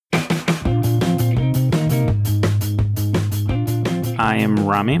I am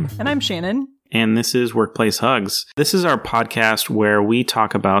Rami. And I'm Shannon. And this is Workplace Hugs. This is our podcast where we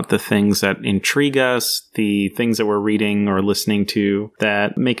talk about the things that intrigue us, the things that we're reading or listening to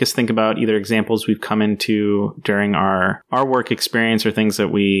that make us think about either examples we've come into during our work experience or things that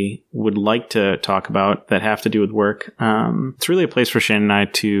we would like to talk about that have to do with work. It's really a place for Shannon and I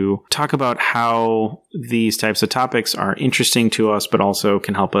to talk about how these types of topics are interesting to us, but also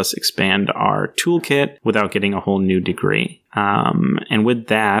can help us expand our toolkit without getting a whole new degree. And with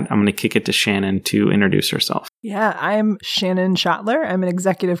that, I'm going to kick it to Shannon to introduce herself. Yeah, I'm Shannon Schottler. I'm an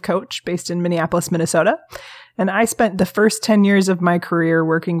executive coach based in Minneapolis, Minnesota. And I spent the first 10 years of my career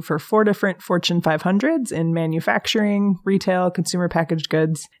working for 4 different Fortune 500s in manufacturing, retail, consumer packaged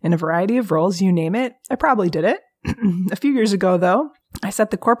goods, in a variety of roles. You name it, I probably did it. A few years ago, though, I set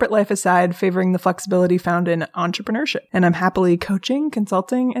the corporate life aside, favoring the flexibility found in entrepreneurship. And I'm happily coaching,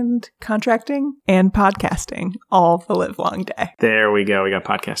 consulting, and contracting and podcasting all the live long day. There we go. We got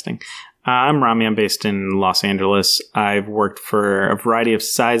podcasting. I'm Rami. I'm based in Los Angeles. I've worked for a variety of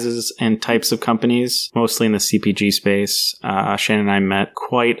sizes and types of companies, mostly in the CPG space. Shannon and I met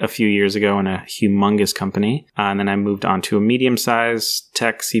quite a few years ago in a humongous company. And then I moved on to a medium-sized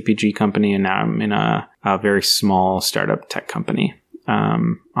tech CPG company, and now I'm in a very small startup tech company.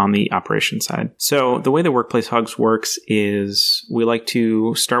 On the operations side. So the way the Workplace Hugs works is we like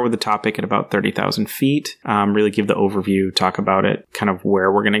to start with the topic at about 30,000 feet, really give the overview, talk about it, kind of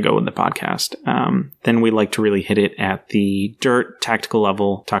where we're going to go with the podcast. Then we like to really hit it at the dirt tactical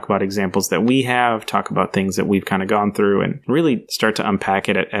level, talk about examples that we have, talk about things that we've kind of gone through, and really start to unpack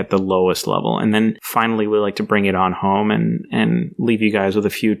it at the lowest level. And then finally, we like to bring it on home and leave you guys with a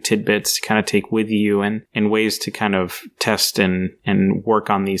few tidbits to kind of take with you and ways to kind of test and work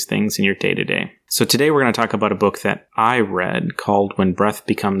on these things in your day-to-day. So today we're going to talk about a book that I read called When Breath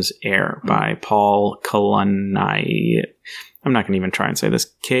Becomes Air by Paul Kalanithi. I'm not going to even try and say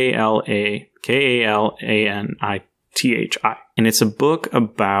this. Kalanithi. And it's a book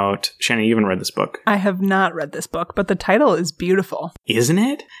about... Shannon, you haven't read this book. I have not read this book, but the title is beautiful. Isn't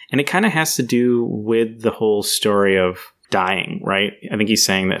it? And it kind of has to do with the whole story of dying, right? I think he's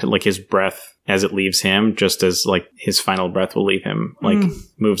saying that like his breath as it leaves him, just as like his final breath will leave him, like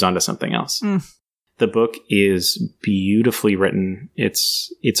moves on to something else. The book is beautifully written.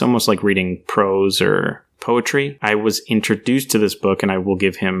 It's almost like reading prose or poetry. I was introduced to this book, and I will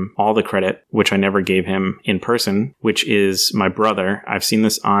give him all the credit, which I never gave him in person, which is my brother. I've seen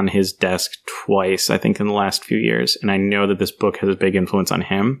this on his desk twice, I think, in the last few years, and I know that this book has a big influence on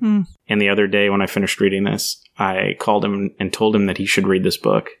him. And the other day when I finished reading this, I called him and told him that he should read this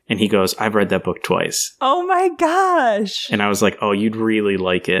book. And he goes, I've read that book twice. Oh my gosh. And I was like, oh, you'd really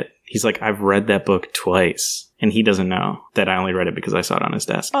like it. He's like, I've read that book twice. And he doesn't know that I only read it because I saw it on his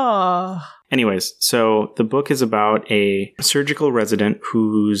desk. Oh. Anyways, so the book is about a surgical resident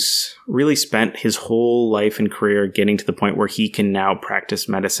who's really spent his whole life and career getting to the point where he can now practice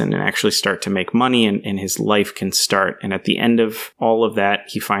medicine and actually start to make money, and his life can start. And at the end of all of that,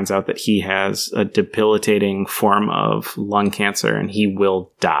 he finds out that he has a debilitating form of lung cancer and he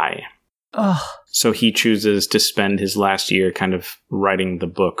will die. Ugh. So he chooses to spend his last year kind of writing the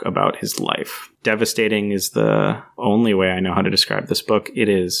book about his life. Devastating is the only way I know how to describe this book. It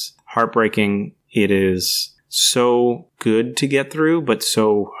is heartbreaking. It is so good to get through, but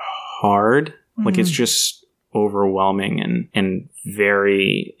so hard. Like it's just overwhelming and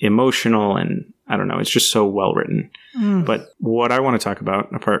very emotional, and I don't know, it's just so well written. But what I want to talk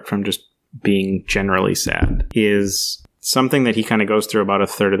about, apart from just being generally sad, is something that he kind of goes through about a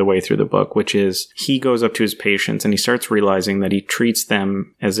third of the way through the book, which is he goes up to his patients and he starts realizing that he treats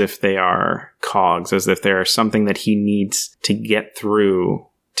them as if they are cogs, as if they are something that he needs to get through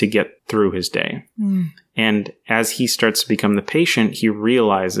his day. And as he starts to become the patient, he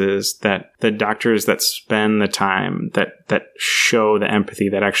realizes that the doctors that spend the time, that show the empathy,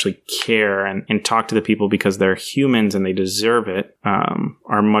 that actually care and talk to the people because they're humans and they deserve it,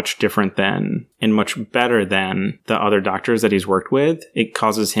 are much different than and much better than the other doctors that he's worked with. It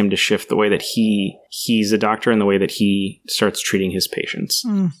causes him to shift the way that he's a doctor and the way that he starts treating his patients.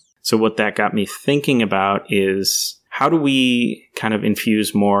 So what that got me thinking about is, how do we kind of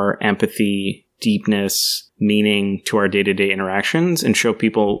infuse more empathy, deepness, meaning to our day-to-day interactions and show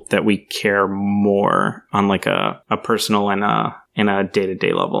people that we care more on like a personal and a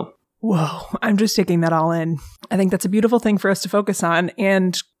day-to-day level? Whoa, I'm just taking that all in. I think that's a beautiful thing for us to focus on,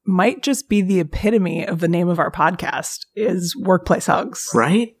 and might just be the epitome of the name of our podcast, is Workplace Hugs.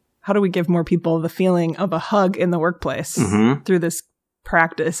 Right? How do we give more people the feeling of a hug in the workplace through this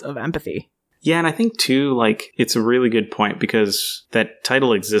practice of empathy? Yeah, and I think too, like, it's a really good point because that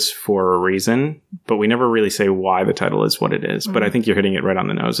title exists for a reason, but we never really say why the title is what it is. But I think you're hitting it right on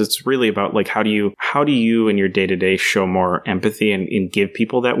the nose. It's really about like how do you in your day-to-day show more empathy and give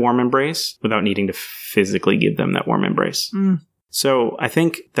people that warm embrace without needing to physically give them that warm embrace. So I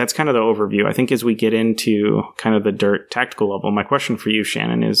think that's kind of the overview. I think as we get into kind of the dirt tactical level, my question for you,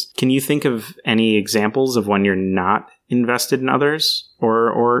 Shannon, is can you think of any examples of when you're not invested in others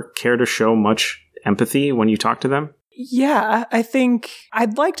or care to show much empathy when you talk to them? Yeah, I think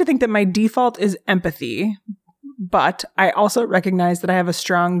I'd like to think that my default is empathy, but I also recognize that I have a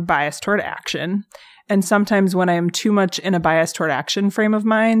strong bias toward action. And sometimes when I am too much in a bias toward action frame of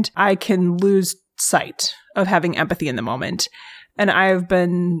mind, I can lose sight of having empathy in the moment. And I've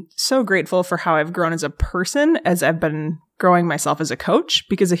been so grateful for how I've grown as a person as I've been growing myself as a coach,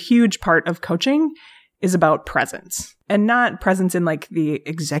 because a huge part of coaching is about presence, and not presence in like the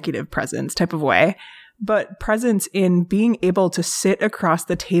executive presence type of way, but presence in being able to sit across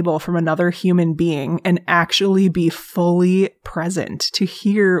the table from another human being and actually be fully present to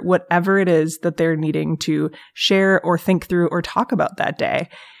hear whatever it is that they're needing to share or think through or talk about that day.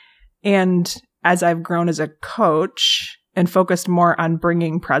 And as I've grown as a coach and focused more on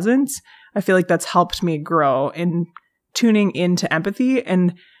bringing presence, I feel like that's helped me grow in tuning into empathy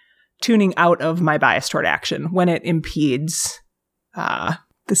and tuning out of my bias toward action when it impedes,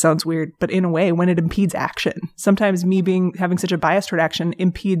 this sounds weird, but in a way, when it impedes action. Sometimes me having such a bias toward action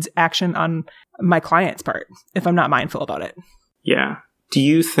impedes action on my client's part if I'm not mindful about it. Yeah. Do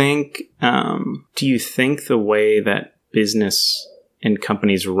you think the way that business and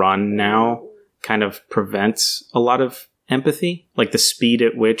companies run now kind of prevents a lot of empathy? Like the speed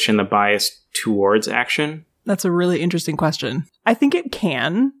at which and the bias towards action? That's a really interesting question. I think it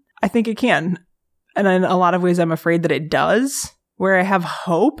can. And in a lot of ways, I'm afraid that it does. Where I have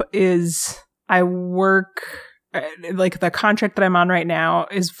hope is I work, like the contract that I'm on right now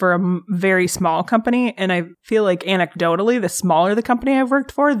is for a very small company. And I feel like anecdotally, the smaller the company I've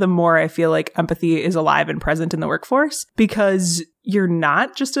worked for, the more I feel like empathy is alive and present in the workforce, because you're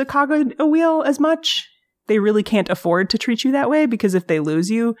not just a cog in a wheel as much. They really can't afford to treat you that way, because if they lose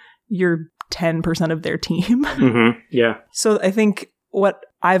you, you're 10% of their team. Mm-hmm. Yeah. So I think what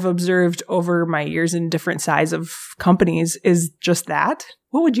I've observed over my years in different size of companies is just that.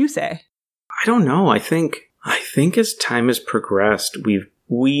 What would you say? I don't know. I think as time has progressed,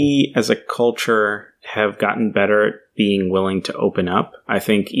 we as a culture have gotten better at being willing to open up. I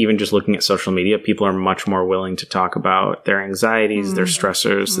think even just looking at social media, people are much more willing to talk about their anxieties, their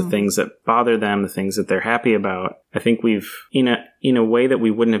stressors, the things that bother them, the things that they're happy about. I think we've, in a way that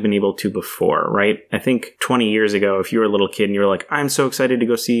we wouldn't have been able to before, right? I think 20 years ago, if you were a little kid and you were like, I'm so excited to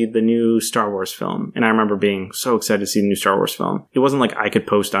go see the new Star Wars film. And I remember being so excited to see the new Star Wars film. It wasn't like I could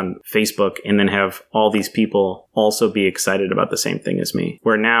post on Facebook and then have all these people also be excited about the same thing as me.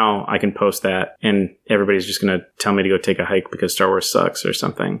 Where now I can post that and everybody's just going to tell me to go take a hike because Star Wars sucks or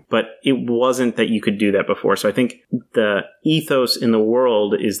something. But it wasn't that you could do that before. So I think the ethos in the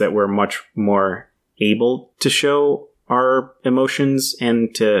world is that we're much more able to show our emotions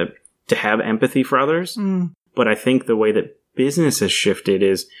and to have empathy for others. But I think the way that business has shifted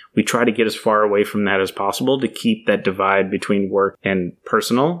is we try to get as far away from that as possible to keep that divide between work and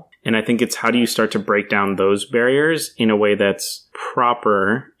personal. And I think it's how do you start to break down those barriers in a way that's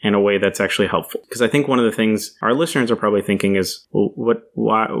proper and a way that's actually helpful? Because I think one of the things our listeners are probably thinking is, well,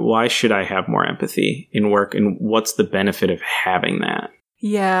 why should I have more empathy in work? And what's the benefit of having that?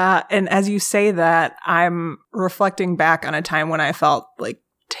 Yeah. And as you say that, I'm reflecting back on a time when I felt like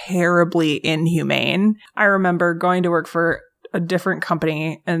terribly inhumane. I remember going to work for a different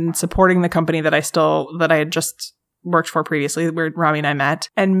company and supporting the company that I had just worked for previously, where Rami and I met.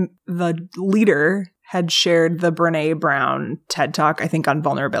 And the leader had shared the Brené Brown TED Talk, I think, on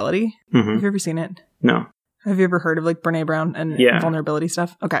vulnerability. Have you ever seen it? No. Have you ever heard of like Brené Brown and vulnerability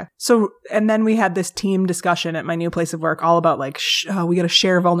stuff? Okay. So, and then we had this team discussion at my new place of work all about like, we got to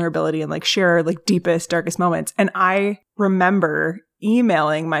share vulnerability and like share like deepest, darkest moments. And I remember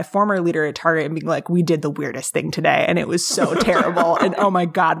emailing my former leader at Target and being like, we did the weirdest thing today. And it was so terrible. And oh my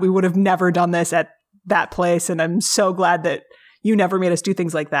God, we would have never done this at that place. And I'm so glad that you never made us do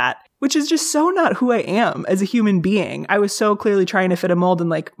things like that, which is just so not who I am as a human being. I was so clearly trying to fit a mold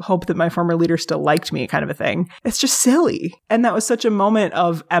and like hope that my former leader still liked me kind of a thing. It's just silly. And that was such a moment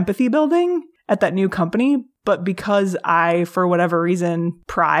of empathy building at that new company. But because I, for whatever reason,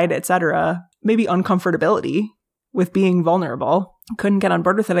 pride, etc., maybe uncomfortability with being vulnerable, couldn't get on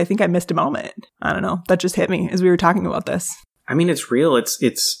board with it. I think I missed a moment. I don't know. That just hit me as we were talking about this. I mean, it's real.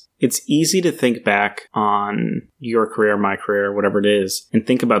 It's it's easy to think back on your career, my career, whatever it is, and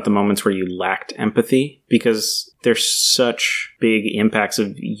think about the moments where you lacked empathy, because there's such big impacts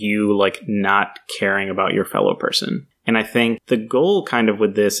of you like not caring about your fellow person. And I think the goal kind of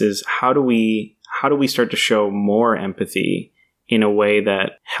with this is how do we start to show more empathy in a way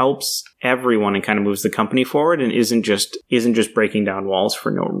that helps everyone and kind of moves the company forward and isn't just breaking down walls for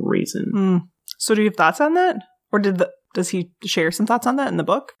no reason. So do you have thoughts on that? Or does he share some thoughts on that in the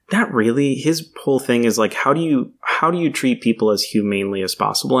book? Not really. His whole thing is like, how do you treat people as humanely as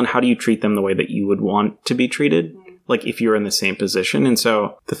possible, and how do you treat them the way that you would want to be treated, like if you're in the same position? And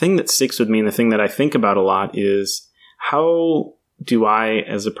so the thing that sticks with me and the thing that I think about a lot is, how do I,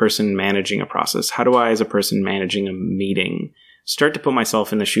 as a person managing a process, how do I, as a person managing a meeting, start to put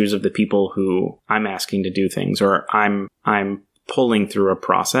myself in the shoes of the people who I'm asking to do things, or I'm pulling through a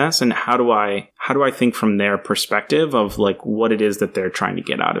process, and how do I think from their perspective of like what it is that they're trying to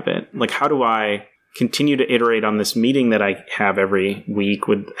get out of it? Like, how do I continue to iterate on this meeting that I have every week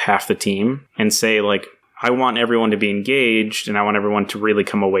with half the team and say like, I want everyone to be engaged and I want everyone to really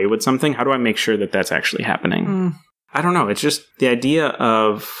come away with something. How do I make sure that that's actually happening? I don't know. It's just the idea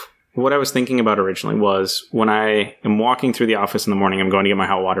of what I was thinking about originally was, when I am walking through the office in the morning, I'm going to get my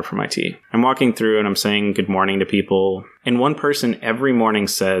hot water for my tea. I'm walking through and I'm saying good morning to people. And one person every morning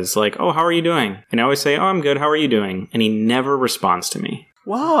says like, oh, how are you doing? And I always say, oh, I'm good. How are you doing? And he never responds to me.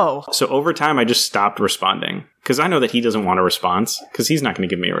 Whoa. So over time, I just stopped responding because I know that he doesn't want a response, because he's not going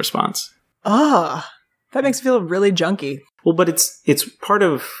to give me a response. That makes me feel really junky. Well, but it's part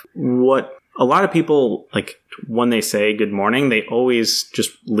of what a lot of people, like, when they say good morning, they always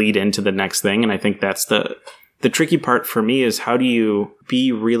just lead into the next thing. And I think that's the tricky part for me, is how do you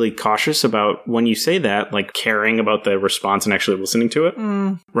be really cautious about when you say that, like caring about the response and actually listening to it,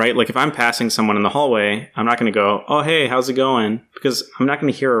 right? Like if I'm passing someone in the hallway, I'm not going to go, oh, hey, how's it going? Because I'm not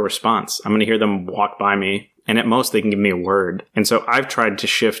going to hear a response. I'm going to hear them walk by me. And at most, they can give me a word. And so I've tried to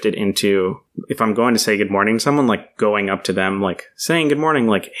shift it into, if I'm going to say good morning to someone, like going up to them, like saying good morning,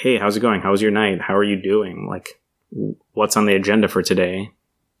 like, hey, how's it going? How was your night? How are you doing? Like, what's on the agenda for today?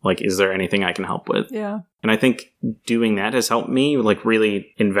 Like, is there anything I can help with? Yeah. And I think doing that has helped me like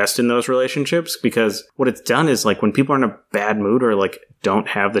really invest in those relationships, because what it's done is like when people are in a bad mood or like don't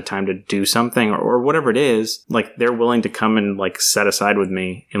have the time to do something or whatever it is, like they're willing to come and like set aside with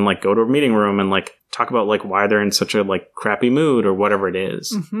me and like go to a meeting room and like talk about like why they're in such a like crappy mood or whatever it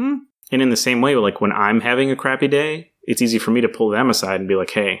is. Mm-hmm. And in the same way, like when I'm having a crappy day, it's easy for me to pull them aside and be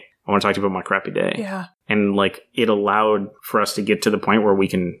like, hey, I want to talk to you about my crappy day. Yeah. And like it allowed for us to get to the point where we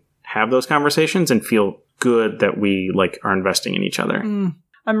can have those conversations and feel good that we like are investing in each other. I'm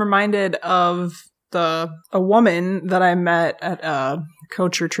reminded of a woman that I met at a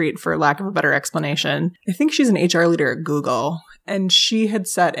coach retreat, for lack of a better explanation. I think she's an HR leader at Google, and she had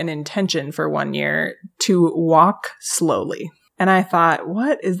set an intention for 1 year to walk slowly. And I thought,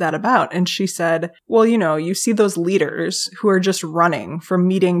 what is that about? And she said, well, you know, you see those leaders who are just running from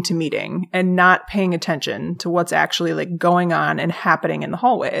meeting to meeting and not paying attention to what's actually like going on and happening in the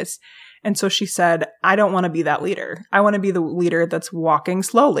hallways. And so she said, I don't want to be that leader. I want to be the leader that's walking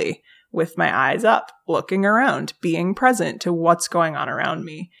slowly with my eyes up, looking around, being present to what's going on around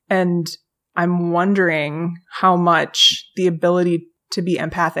me. And I'm wondering how much the ability to be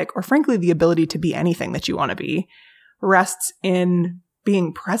empathic, or frankly, the ability to be anything that you want to be, rests in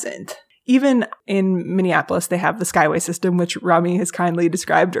being present. Even in Minneapolis, they have the Skyway system, which Rami has kindly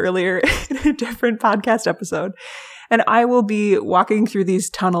described earlier in a different podcast episode. And I will be walking through these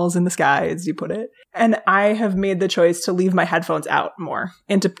tunnels in the sky, as you put it. And I have made the choice to leave my headphones out more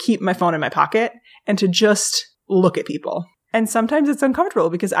and to keep my phone in my pocket and to just look at people. And sometimes it's uncomfortable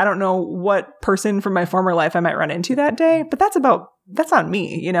because I don't know what person from my former life I might run into that day, but that's on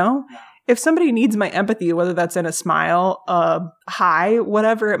me, you know? If somebody needs my empathy, whether that's in a smile, a hi,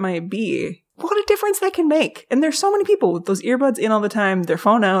 whatever it might be, what a difference that can make. And there's so many people with those earbuds in all the time, their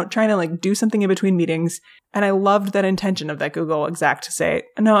phone out, trying to like do something in between meetings. And I loved that intention of that Google exec to say,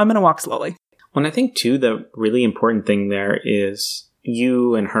 no, I'm going to walk slowly. Well, and I think too, the really important thing there is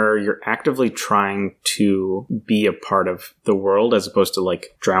you and her, you're actively trying to be a part of the world as opposed to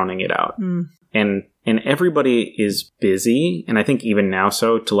like drowning it out. And everybody is busy. And I think even now,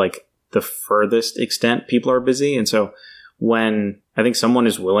 so to like the furthest extent, people are busy. And so when I think someone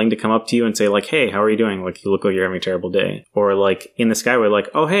is willing to come up to you and say like, hey, how are you doing? Like, you look like you're having a terrible day. Or like in the Skyway, like,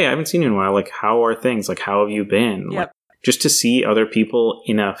 oh, hey, I haven't seen you in a while. Like, how are things? Like, how have you been? Yep. Like, just to see other people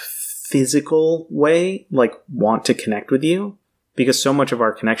in a physical way, like want to connect with you, because so much of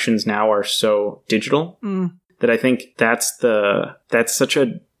our connections now are so digital that I think that's such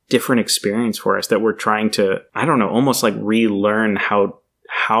a different experience for us that we're trying to, I don't know, almost like relearn how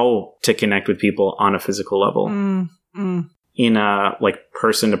how to connect with people on a physical level. In a like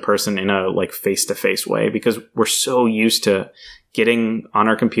person to person, in a like face to face way, because we're so used to getting on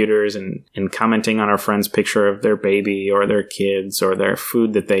our computers and commenting on our friend's picture of their baby or their kids or their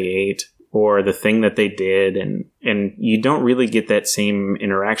food that they ate or the thing that they did. And you don't really get that same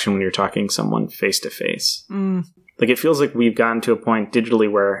interaction when you're talking to someone face to face. Like it feels like we've gotten to a point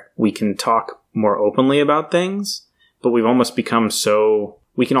digitally where we can talk more openly about things, but we've almost become so...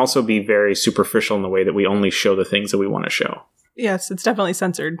 We can also be very superficial in the way that we only show the things that we want to show. Yes, it's definitely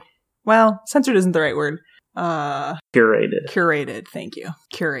censored. Well, censored isn't the right word. Curated. Curated, thank you.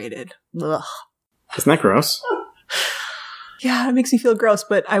 Curated. Ugh. Isn't that gross? Yeah, it makes me feel gross,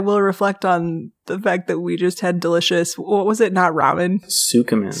 but I will reflect on the fact that we just had delicious, what was it, not ramen?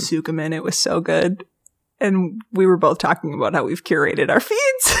 Sukumen. Sukumen, it was so good. And we were both talking about how we've curated our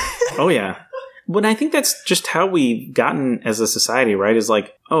feeds. Oh, yeah. But I think that's just how we've gotten as a society, right? Is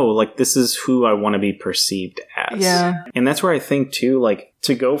like, oh, like this is who I want to be perceived as. Yeah. And that's where I think too, like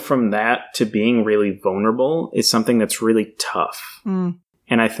to go from that to being really vulnerable is something that's really tough. And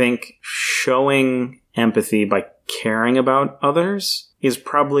I think showing empathy by caring about others is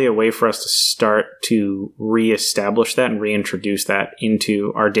probably a way for us to start to reestablish that and reintroduce that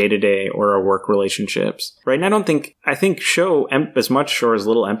into our day-to-day or our work relationships. Right? And I think show as much or as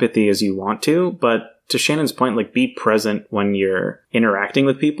little empathy as you want to, but to Shannon's point, like be present when you're interacting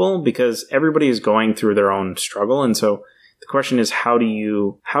with people because everybody is going through their own struggle. And so the question is, how do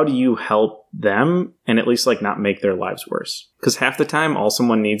you help them and at least like not make their lives worse? Because half the time, all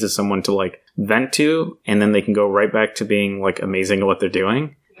someone needs is someone to like vent to, and then they can go right back to being like amazing at what they're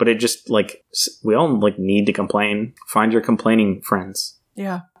doing. But it just like, we all like need to complain. Find your complaining friends.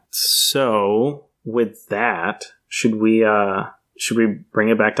 Yeah. So with that, should we bring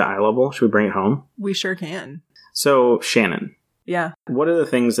it back to eye level? Should we bring it home? We sure can. So Shannon. Yeah. What are the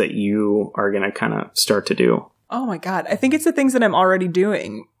things that you are going to kind of start to do? Oh my God. I think it's the things that I'm already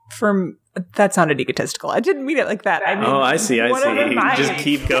doing. That sounded egotistical. I didn't mean it like that. I mean, I see. Just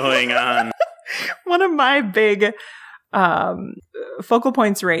keep going on. One of my big focal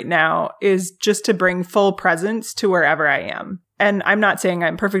points right now is just to bring full presence to wherever I am. And I'm not saying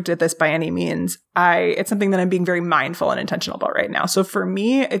I'm perfect at this by any means. It's something that I'm being very mindful and intentional about right now. So for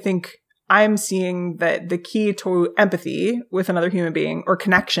me, I think I'm seeing that the key to empathy with another human being or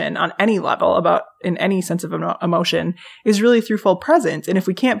connection on any level in any sense of emotion is really through full presence. And if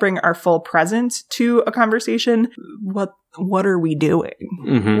we can't bring our full presence to a conversation, what are we doing?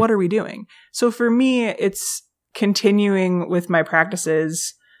 Mm-hmm. What are we doing? So for me, it's continuing with my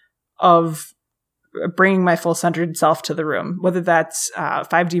practices of bringing my full centered self to the room, whether that's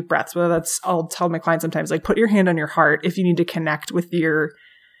 5 deep breaths, whether that's, I'll tell my clients sometimes, like put your hand on your heart if you need to connect with your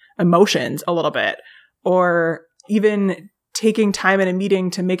emotions a little bit, or even taking time in a meeting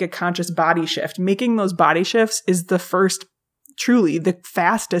to make a conscious body shift. Making those body shifts is truly the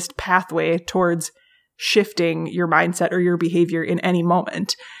fastest pathway towards shifting your mindset or your behavior in any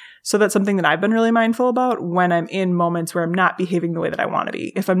moment. So that's something that I've been really mindful about when I'm in moments where I'm not behaving the way that I want to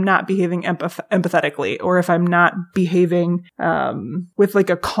be. If I'm not behaving empathetically, or if I'm not behaving with like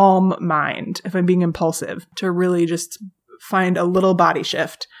a calm mind, if I'm being impulsive, to really just find a little body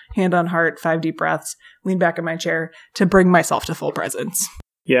shift, hand on heart, 5 deep breaths, lean back in my chair to bring myself to full presence.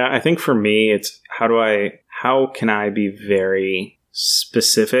 Yeah, I think for me, it's how can I be very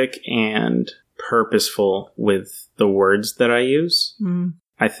specific and purposeful with the words that I use?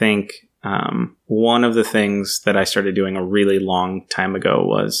 I think one of the things that I started doing a really long time ago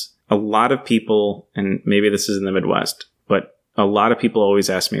was a lot of people, and maybe this is in the Midwest, but a lot of people always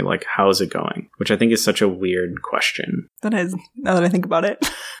ask me, like, how's it going? Which I think is such a weird question. That is, now that I think about it.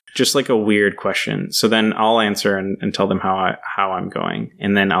 Just like a weird question. So then I'll answer and tell them how I'm going.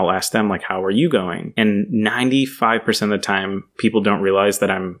 And then I'll ask them, like, how are you going? And 95% of the time, people don't realize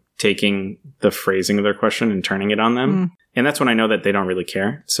that I'm taking the phrasing of their question and turning it on them. And that's when I know that they don't really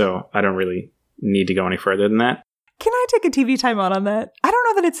care. So I don't really need to go any further than that. Can I take a TV timeout on that? I don't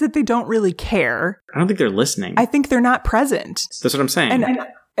know that it's that they don't really care. I don't think they're listening. I think they're not present. That's what I'm saying.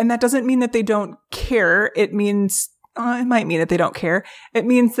 And that doesn't mean that they don't care. It means, it might mean that they don't care. It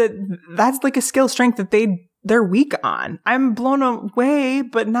means that that's like a skill strength that they're weak on. I'm blown away,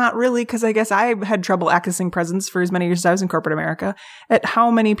 but not really, because I guess I had trouble accessing presence for as many years as I was in corporate America, at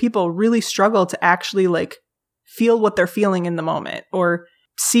how many people really struggle to actually like feel what they're feeling in the moment or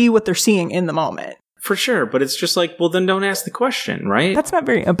see what they're seeing in the moment. For sure, but it's just like, well, then don't ask the question, right? That's not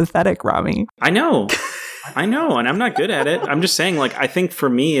very empathetic, Rami. I know, and I'm not good at it. I'm just saying, like, I think for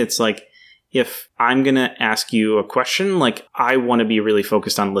me, it's like, if I'm going to ask you a question, like, I want to be really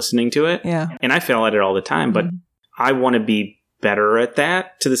focused on listening to it. Yeah. And I fail at it all the time, but I want to be better at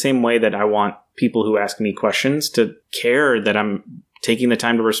that, to the same way that I want people who ask me questions to care that I'm taking the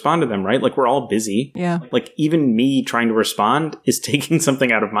time to respond to them, right? Like, we're all busy. Yeah. Like, even me trying to respond is taking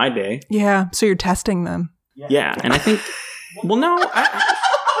something out of my day. Yeah. So you're testing them. Yeah. And I think, well, no,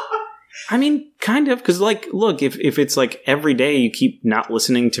 I mean, kind of, because, like, look, if it's like every day you keep not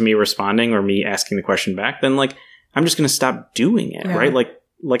listening to me responding or me asking the question back, then, like, I'm just going to stop doing it, right?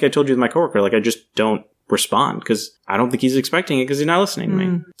 Like I told you with my coworker, like, I just don't respond because I don't think he's expecting it because he's not listening to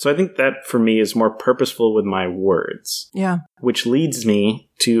me. So I think that for me is more purposeful with my words. Yeah. Which leads me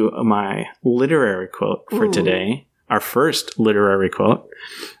to my literary quote for today, our first literary quote.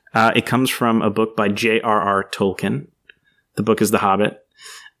 It comes from a book by J.R.R. Tolkien. The book is The Hobbit.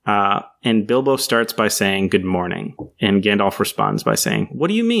 And Bilbo starts by saying, "Good morning." And Gandalf responds by saying, "What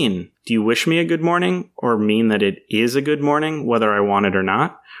do you mean? Do you wish me a good morning, or mean that it is a good morning, whether I want it or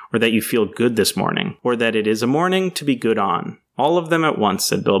not? Or that you feel good this morning? Or that it is a morning to be good on?" "All of them at once,"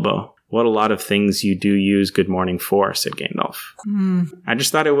 said Bilbo. "What a lot of things you do use good morning for," said Gandalf. I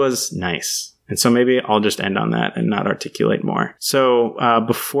just thought it was nice. And so maybe I'll just end on that and not articulate more. So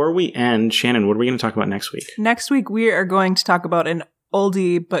before we end, Shannon, what are we going to talk about next week? Next week, we are going to talk about an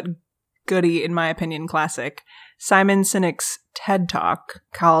oldie but goodie, in my opinion, classic, Simon Sinek's TED Talk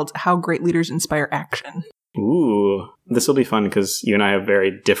called How Great Leaders Inspire Action. Ooh, this will be fun because you and I have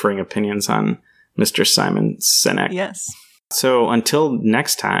very differing opinions on Mr. Simon Sinek. Yes. So until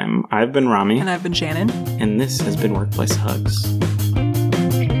next time, I've been Rami. And I've been Shannon. And this has been Workplace Hugs.